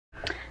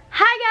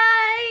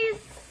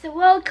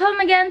Welcome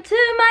again to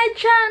my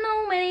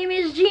channel. My name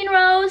is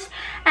Jeanrose,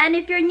 and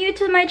if you're new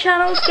to my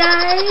channel,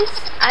 guys,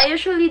 I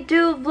usually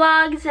do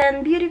vlogs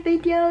and beauty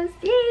videos.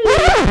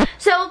 Yay!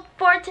 So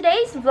for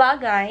today's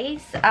vlog,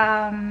 guys,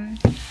 I'm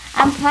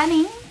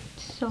planning.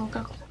 So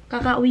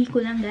kakauwi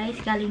ko lang, guys,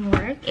 galing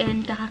work,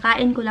 and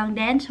kakakain ko lang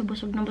din. So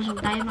busog na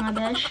busog tayo, mga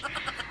besh.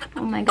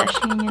 Oh my gosh,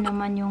 yun yun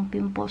naman yung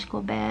pimples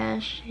ko,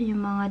 besh.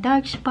 Yung mga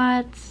dark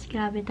spots.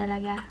 Grabe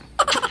talaga.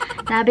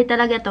 Grabe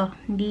talaga to.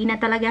 Hindi na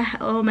talaga.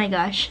 Oh my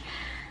gosh.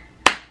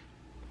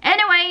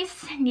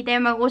 Anyways, hindi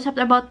tayo mag-usap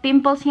about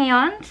pimples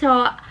ngayon. So,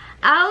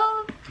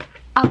 I'll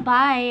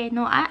buy.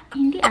 No,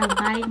 hindi I'll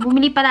buy.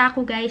 Bumili pala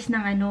ako, guys,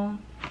 ng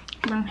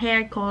ng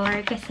hair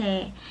color.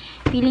 Kasi,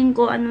 feeling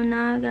ko,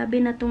 grabe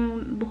na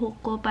tong buhok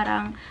ko.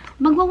 Parang,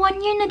 magwa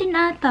 1 year na din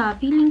ata.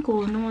 Feeling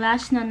ko, nung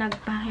last na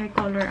nagpa-hair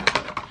color ako.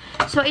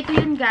 So, ito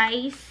yun,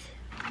 guys.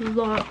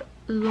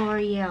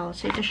 L'Oreal.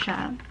 So, ito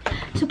siya.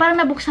 So,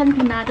 parang nabuksan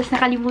ko na. Tapos,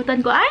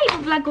 nakalimutan ko. Ay,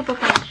 vlog ko pa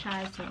pala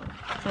siya. So,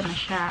 ito na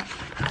siya.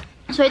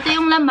 So, ito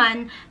yung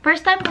laman.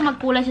 First time ko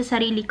magkulay sa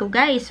sarili ko,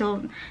 guys.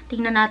 So,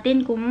 tingnan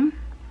natin kung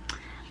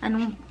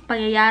anong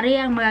pangyayari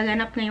ang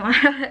magaganap ngayong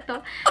araw na to.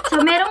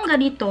 So, merong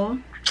ganito.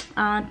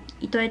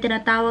 Ito ay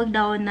tinatawag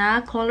daw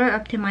na Color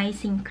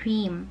Optimizing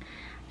Cream.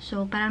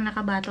 So, parang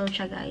nakabattle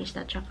siya, guys.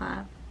 At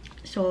saka,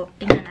 so,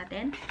 tingnan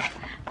natin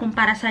kung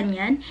para saan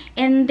yan.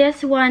 And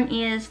this one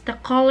is the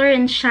Color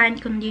and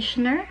Shine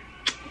Conditioner.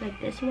 Like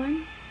this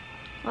one.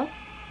 Oh.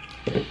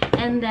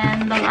 And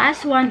then, the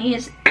last one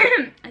is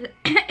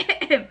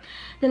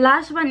the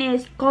last one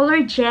is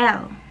Color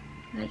Gel.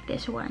 Like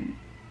this one.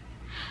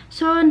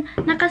 So,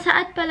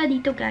 nakasaad pala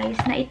dito, guys,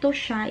 na ito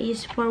siya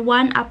is for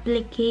one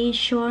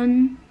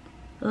application.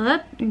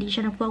 Hindi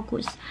siya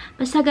na-focus.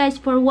 Basta, guys,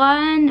 for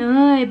one,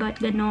 ba't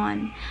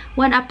ganon?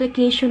 One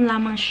application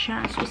lamang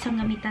siya. So,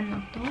 isang gamitan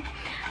lang to.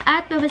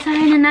 At,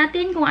 babasahin na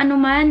natin kung ano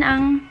man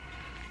ang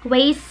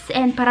ways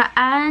and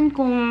paraan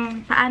kung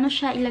paano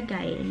siya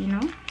ilagay, you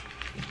know?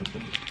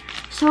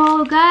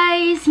 So,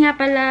 guys, nga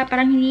pala,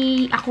 parang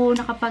hindi ako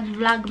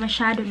nakapag-vlog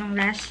masyado nung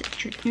last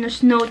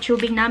snow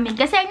tubing namin.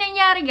 Kasi ang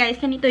nangyari, guys,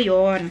 ganito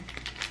yon.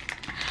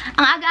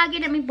 Ang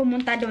aga-aga namin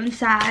pumunta doon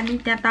sa,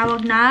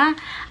 tinatawag na,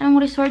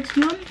 anong resorts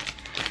yun?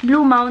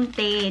 Blue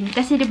Mountain.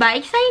 Kasi, diba,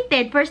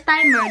 excited. First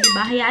timer,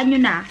 diba? Hayaan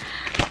nyo na.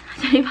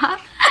 So, diba?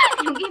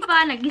 Yung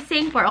iba,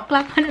 nagising, 4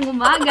 o'clock pa ng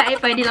umaga.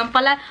 Pwede lang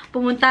pala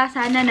pumunta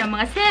sana ng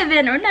mga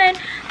 7 or 9.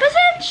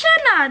 Pasensya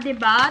na,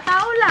 diba?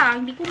 Tao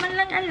lang. Di ko man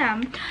lang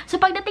alam. So,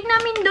 pagdating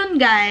namin dun,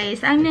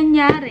 guys, ang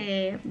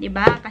nangyari,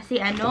 diba? Kasi,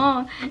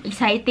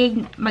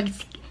 excited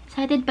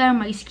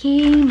parang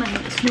mag-skiing,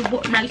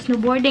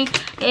 mag-snowboarding.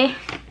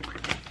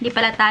 Hindi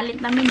pala talent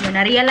namin yun.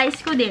 Na-realize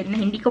ko din na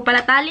hindi ko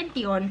pala talent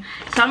yun.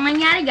 So, ang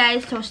nangyari,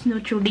 guys, so,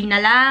 snow tubing na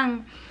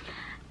lang.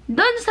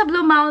 Doon sa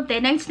Blue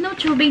Mountain, ang snow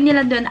tubing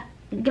nila doon,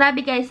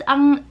 grabe, guys,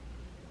 ang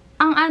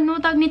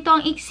tag nito,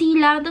 ang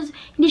iksi lang. Tapos,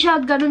 hindi siya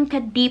ganun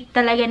ka-deep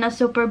talaga na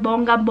super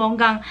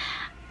bonggang-bonggang.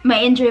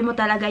 Ma-enjoy mo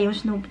talaga yung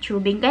snow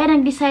tubing. Kaya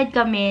nag-decide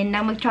kami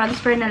na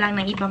mag-transfer na lang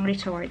ng ibang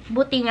resort.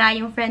 Buti nga,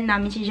 yung friend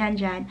namin, si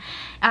Janjan,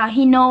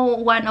 he know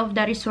one of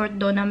the resort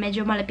doon na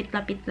medyo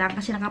malapit-lapit lang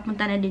kasi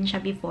nakapunta na din siya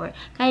before.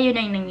 Kaya yun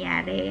ang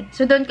nangyari.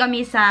 So, doon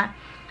kami sa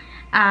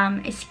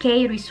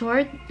ski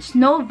resort,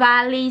 Snow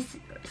Valley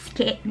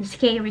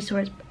ski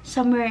resort,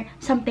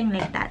 something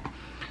like that.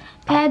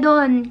 Kaya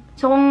doon,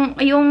 so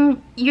yung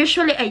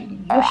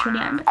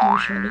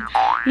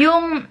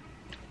yung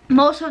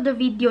most of the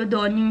video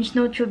doon, yung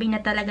snow tubing na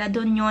talaga,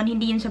 doon yun,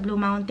 hindi yun sa Blue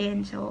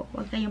Mountain. So,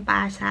 huwag kayong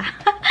paasa.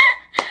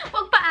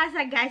 Huwag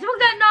paasa, guys. Huwag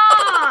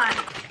ganon!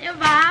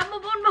 Diba?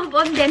 Move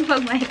on din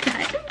pag may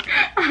cut.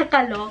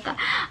 Kaloka.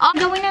 O,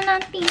 gawin na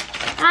natin.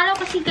 Alam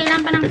kasi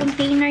kailangan pa ng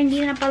container,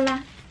 hindi na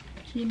pala.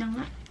 Sige na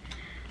nga.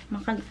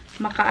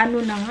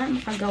 Makaano na nga,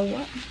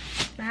 makagawa.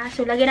 Diba?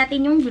 So, lagyan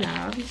natin yung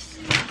gloves.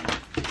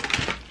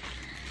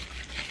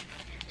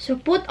 So,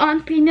 put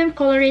on premium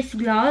colorist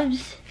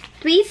gloves.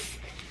 Twist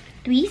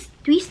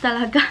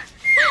talaga.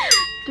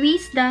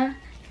 twist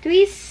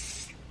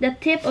the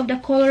tip of the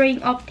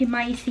coloring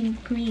optimizing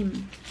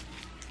cream.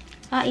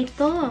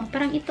 Ito.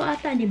 Parang ito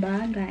ata,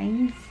 diba,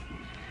 guys?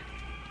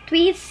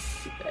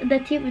 Twist the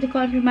tip of the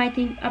coloring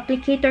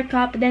applicator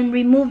cup, then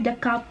remove the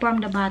cup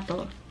from the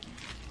bottle.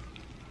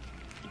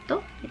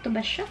 Ito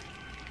ba siya?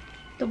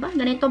 Ito ba?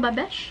 Ganito ba,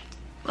 besh?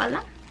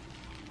 Wala.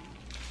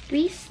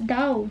 Twist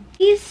daw.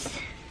 Twist.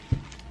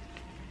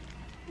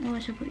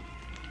 Sabi.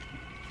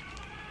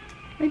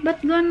 Ay,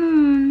 ba't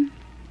ganun?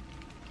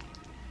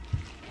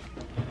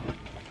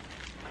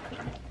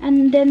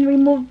 And then,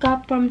 remove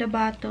cap from the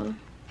bottle.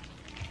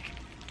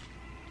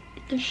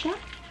 Ito siya.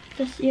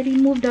 Tapos,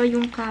 i-remove daw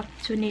yung cap.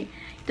 So,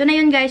 ito na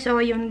yun, guys.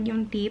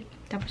 Yung tip.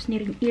 Tapos,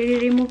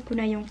 i-remove ko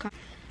na yung cap.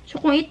 So,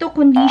 kung ito,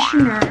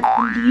 conditioner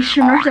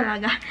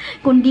talaga.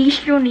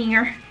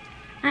 Conditioner.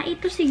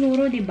 Ito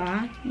siguro,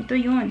 diba? Ito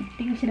yun.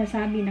 Ito yung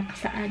sinasabi,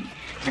 nakasaad.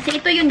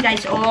 Kasi ito yun,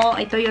 guys.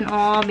 Ito yun,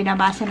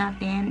 binabasa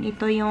natin.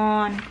 Ito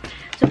yun.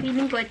 So,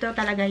 feeling ko ito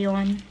talaga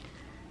yun.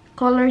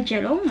 Color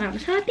gel. Nga.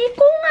 Sabi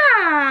ko nga.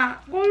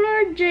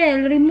 Color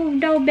gel.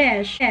 Remove daw,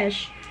 besh.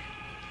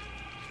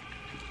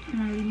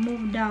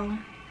 Remove daw.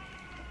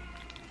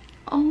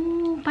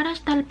 Oh, para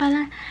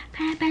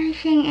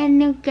siyang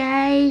ano,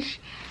 guys.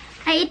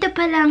 Ay, ito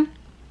pa lang.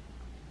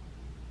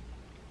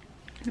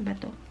 Ano ba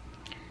to?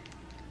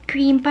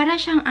 Cream. Para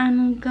siyang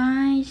ano,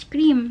 guys.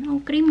 Cream.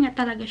 Oh, cream nga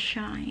talaga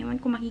siya. Ewan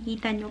ko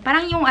makikita nyo.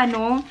 Parang yung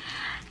ano,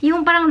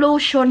 yung parang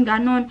lotion,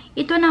 ganon.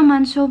 Ito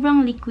naman,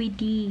 sobrang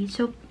liquidy.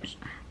 So,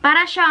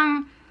 para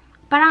siyang,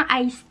 parang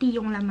iced tea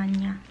yung laman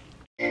niya.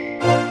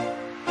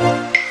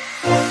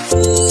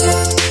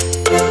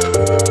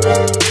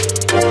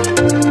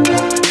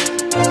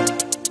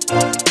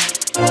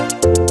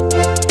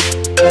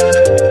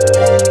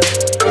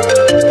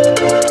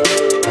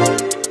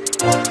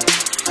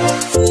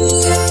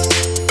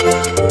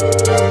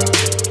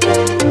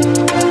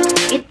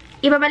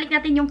 Ibabalik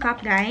natin yung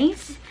cup,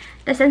 guys.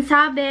 Tapos, ang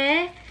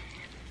sabi,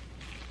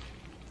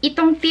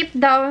 itong tip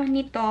daw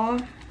nito,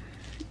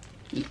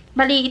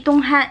 bali,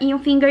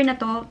 yung finger na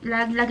to,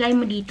 lagay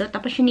mo dito.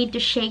 Tapos, you need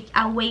to shake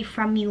away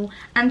from you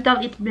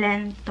until it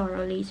blend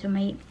thoroughly. So,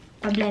 may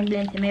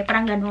pa-blend-blend. May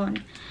parang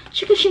ganon.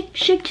 Shake, shake,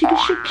 shake, shake,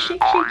 shake,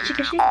 shake, shake,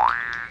 shake, shake.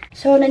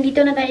 So,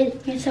 nandito na tayo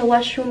sa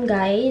washroom,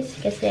 guys.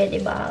 Kasi,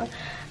 diba,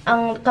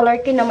 ang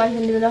color ko naman,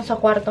 hindi lang sa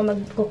kwarto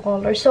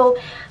mag-color.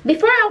 So,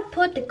 before I'll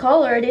put the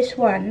color, this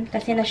one,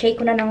 kasi na-shake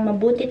ko na ng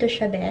mabuti to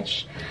siya,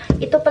 besh.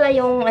 Ito pala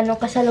yung,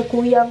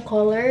 kasalukuyang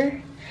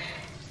color.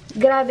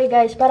 Grabe,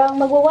 guys. Parang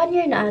magwa 1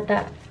 year na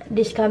ata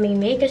this coming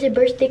May. Kasi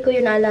birthday ko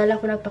yun, naalala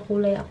ko,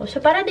 nagpakulay ako.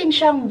 So, para din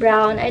siyang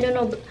brown. I don't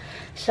know,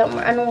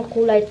 anong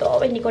kulay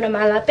to. Hindi ko na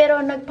maalala. Pero,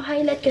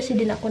 nagpa-highlight kasi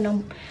din ako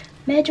ng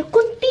medyo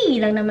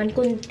kunti lang naman,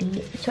 kunti.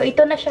 So,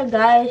 ito na siya,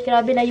 guys.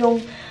 Grabe na yung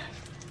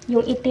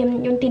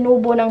itim, yung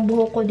tinubo ng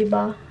buhok ko,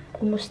 diba?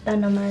 Kumusta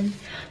naman?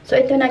 So,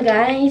 ito na,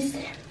 guys.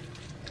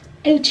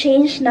 I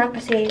change na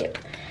kasi,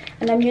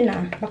 alam nyo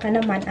na, baka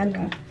naman,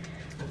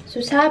 So,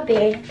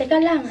 sabi,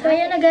 teka lang. So,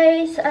 ayan na,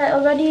 guys. I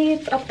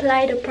already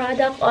applied the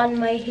product on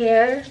my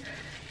hair.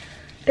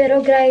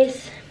 Pero,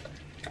 guys,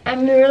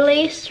 I'm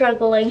really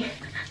struggling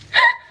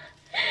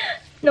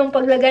nung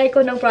paglagay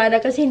ko ng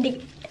product kasi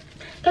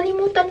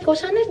kalimutan ko,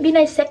 sana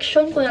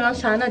binisection ko na lang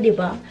sana,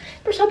 diba?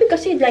 Pero sabi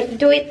kasi, like,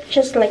 do it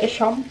just like a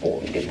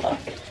shampoo, diba?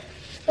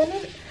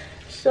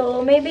 So,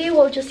 maybe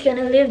we'll just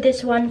gonna leave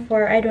this one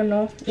for, I don't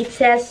know, it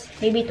says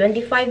maybe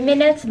 25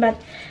 minutes, but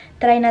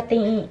try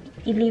natin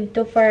i-leave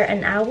to for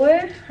an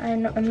hour.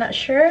 I'm not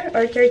sure,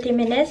 or 30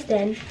 minutes,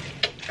 then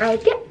I'll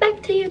get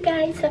back to you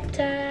guys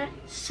after.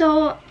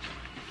 So,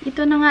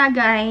 ito na nga,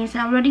 guys.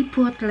 I already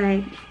put,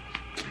 like,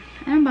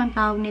 ano bang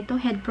tawag nito?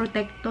 Head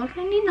protector?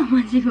 Hindi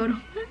naman siguro.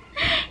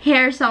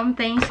 Hair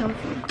something.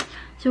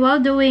 So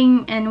while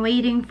doing and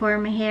waiting for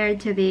my hair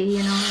to be,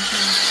 you know.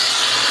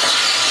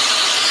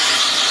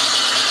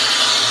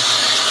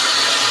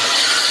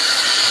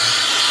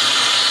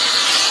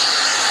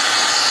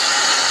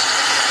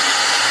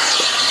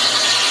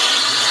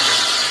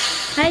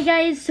 Hi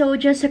guys, so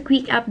just a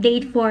quick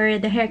update for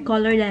the hair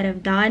color that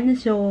I've done.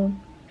 So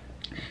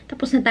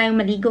tapos na tayong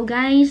maligo,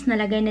 guys.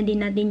 Nalagay na din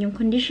natin yung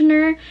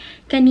conditioner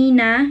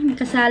kanina,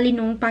 kasali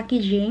nung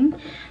packaging.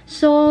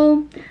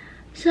 So,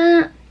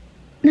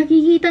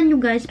 nakikita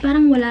nyo, guys,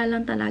 parang wala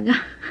lang talaga.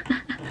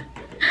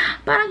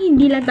 Parang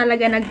hindi lang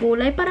talaga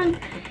nagkulay. Parang,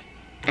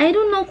 I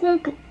don't know kung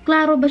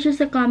klaro ba siya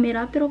sa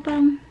camera, pero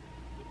parang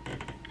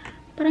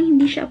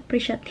hindi siya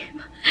appreciative.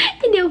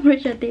 Hindi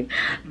appreciative.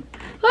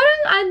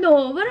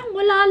 Parang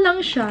wala lang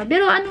siya.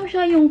 Pero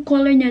siya yung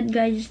color niya,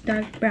 guys,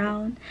 dark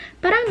brown.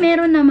 Parang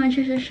meron naman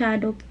siya sa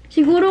shadow.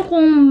 Siguro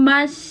kung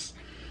mas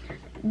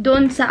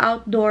doon sa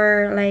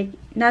outdoor, like,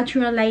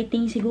 natural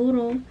lighting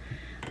siguro,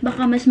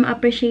 baka mas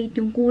ma-appreciate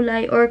yung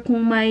kulay. Or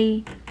kung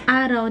may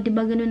araw,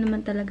 diba, ganun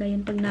naman talaga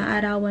yun. Pag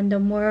naarawan, the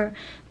more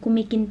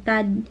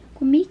kintab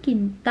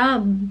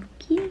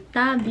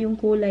yung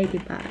kulay,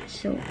 diba?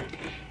 So,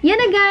 yan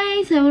na,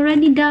 guys. I'm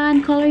already done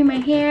coloring my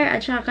hair.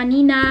 At saka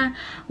kanina,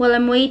 while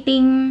I'm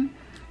waiting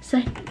sa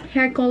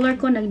hair color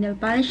ko, nag-nail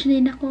polish na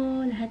din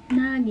ako. Lahat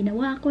na,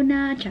 ginawa ko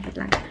na. Charot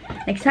lang.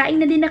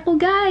 Nagsaing na din ako,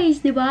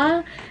 guys.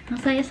 Diba? Ang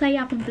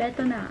saya-saya.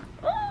 Kompleto na.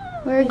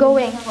 We're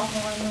going. It's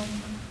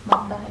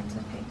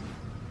okay.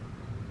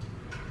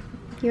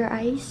 Your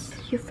eyes.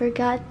 You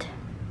forgot.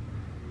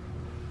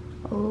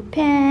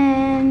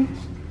 Open.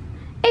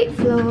 8th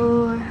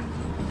floor.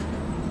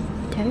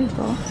 There you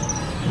go.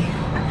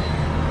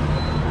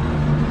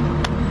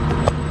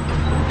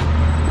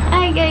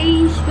 Hi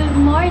guys, good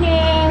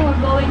morning.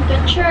 We're going to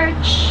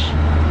church.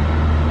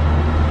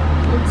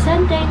 It's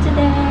Sunday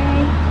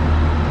today.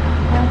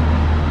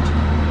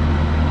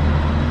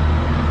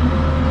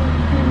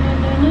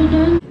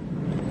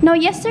 No,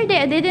 yesterday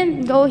I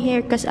didn't go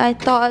here because I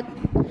thought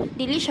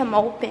dili siya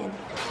ma-open.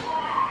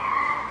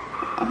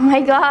 Oh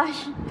my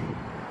gosh.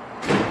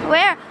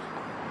 Where?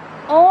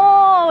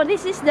 Oh,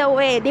 this is the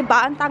way, 'di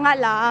ba? Ang tanga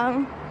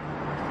lang.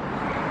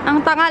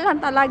 Ang tanga lang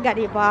talaga,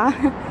 'di ba?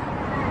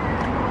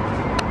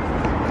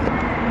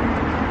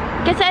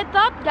 Kasi I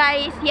thought,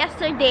 guys,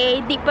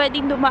 yesterday, di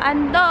pwedeng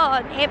dumaan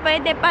doon. Eh,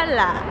 pwede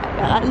pala.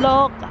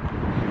 Loka.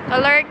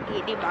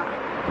 Kalurky, di ba?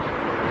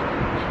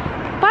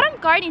 Parang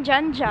car ni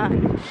Jan.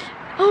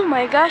 Oh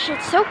my gosh,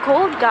 it's so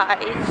cold,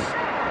 guys.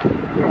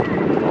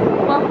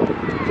 Wow.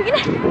 Sige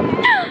na.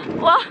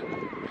 Wow.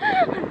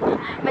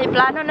 May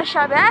plano na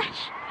siya,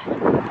 besh.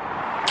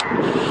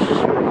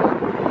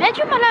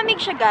 Medyo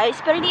malamig siya,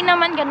 guys. Pero hindi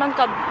naman ganun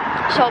ka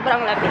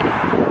sobrang lamig.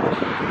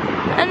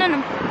 Ano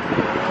naman?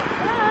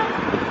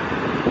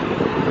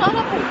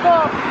 Ano po?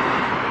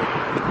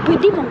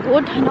 Pwede mong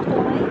good. Hanak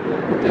ko ay.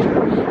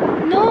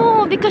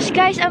 No, because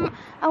guys,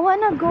 I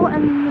wanna go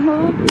and,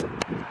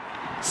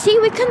 see,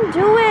 we can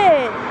do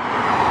it.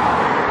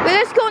 Well,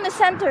 let's go in the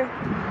center.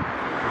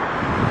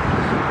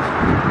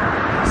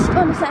 Let's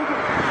go in the center.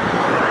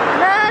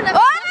 No.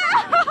 Oh!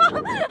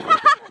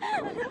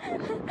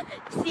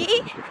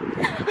 See?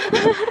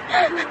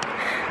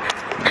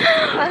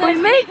 We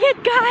make it,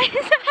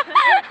 guys.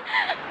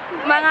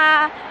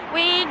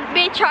 We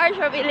be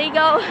charged of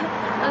illegal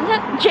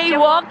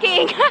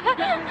jaywalking.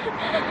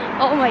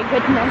 Oh my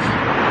goodness.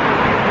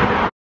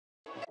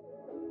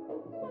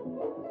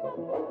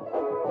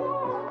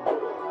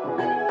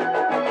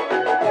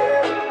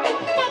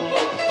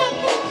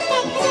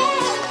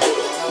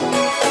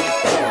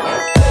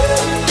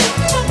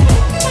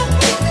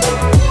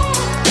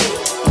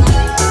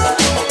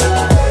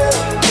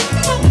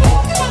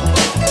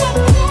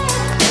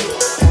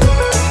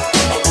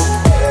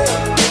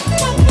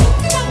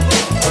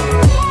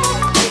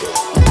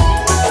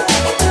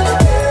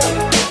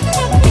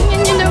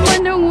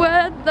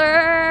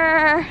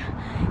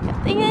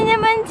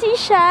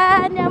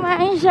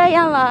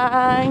 Siya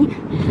lang.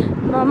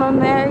 Mama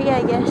Mary,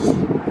 I guess.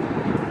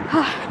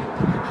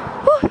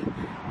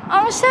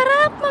 Ang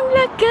sarap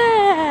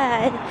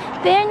maglakad.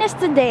 Fairness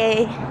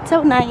today.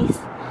 So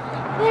nice.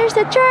 There's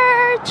the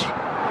church.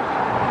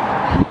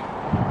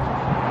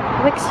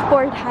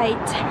 Wexford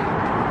Heights.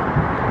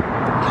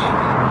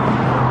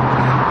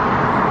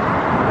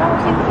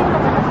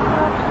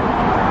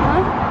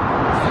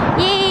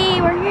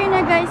 Yay! We're here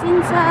na, guys,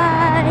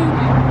 inside.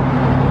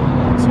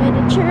 Inside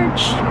the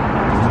church.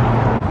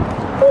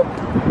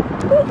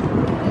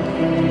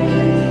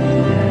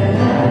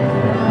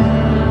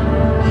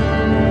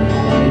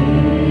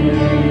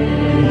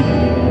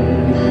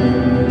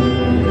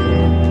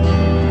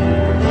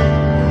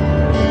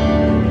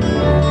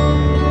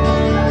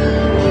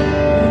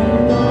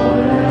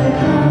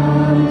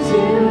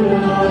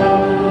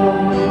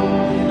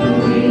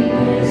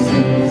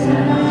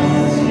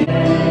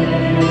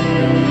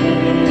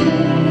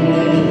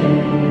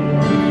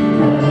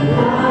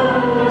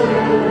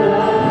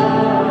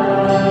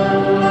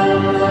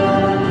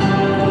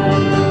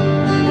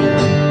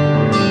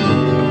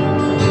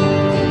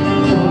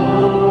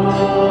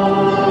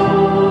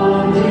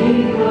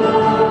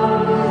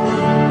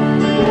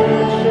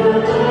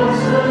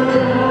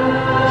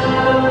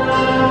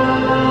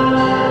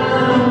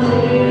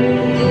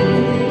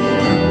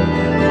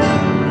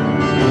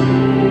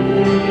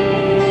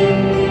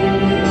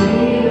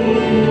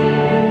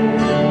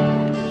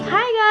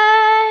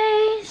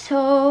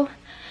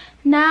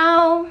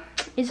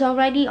 It's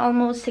already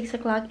almost 6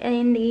 o'clock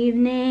in the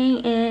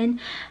evening and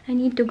I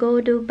need to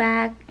go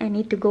back.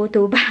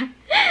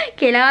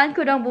 Kailangan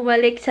ko nang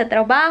bumalik sa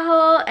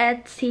trabaho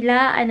at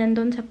sila ay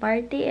nandun sa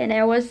party and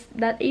I was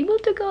not able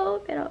to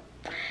go. Pero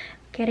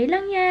carry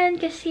lang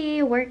yan kasi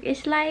work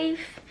is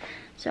life.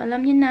 So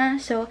alam niyo na.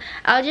 So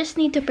I'll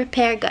just need to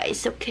prepare,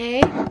 guys,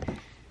 okay?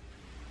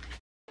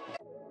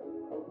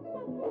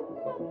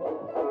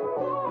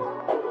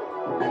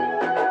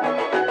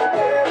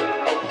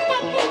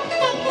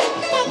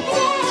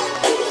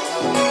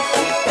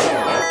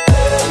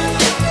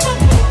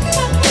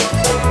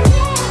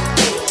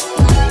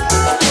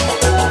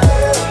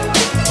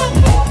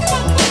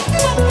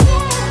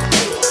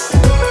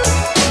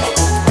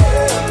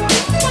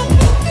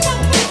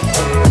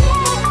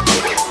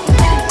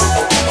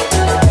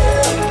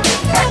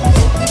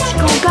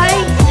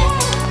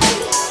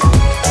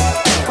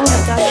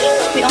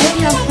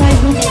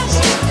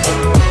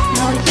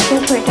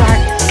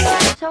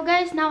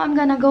 I'm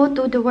gonna go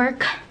to the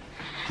work.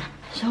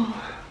 So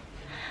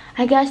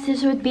I guess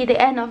this would be the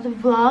end of the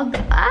vlog.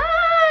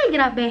 Ay,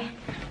 grabe.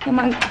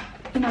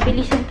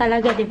 Mabilisan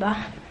talaga, diba?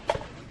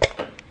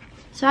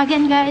 So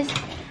again, guys,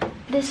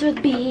 this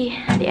would be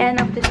the end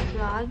of this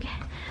vlog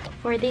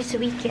for this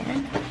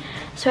weekend.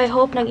 So I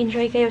hope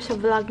nag-enjoy kayo sa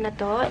vlog na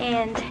to.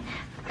 And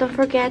don't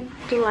forget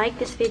to like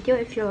this video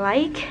if you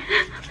like.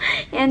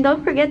 And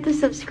don't forget to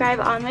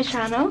subscribe on my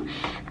channel.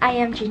 I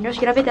am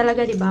Jeanrose. Grabe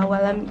talaga, diba?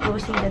 While I'm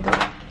closing the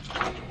door.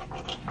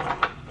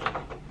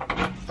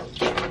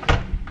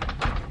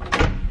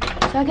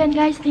 So again,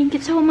 guys, thank you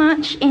so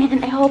much,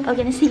 and I hope I'm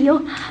gonna see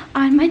you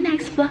on my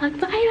next vlog.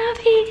 Bye,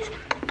 lovies!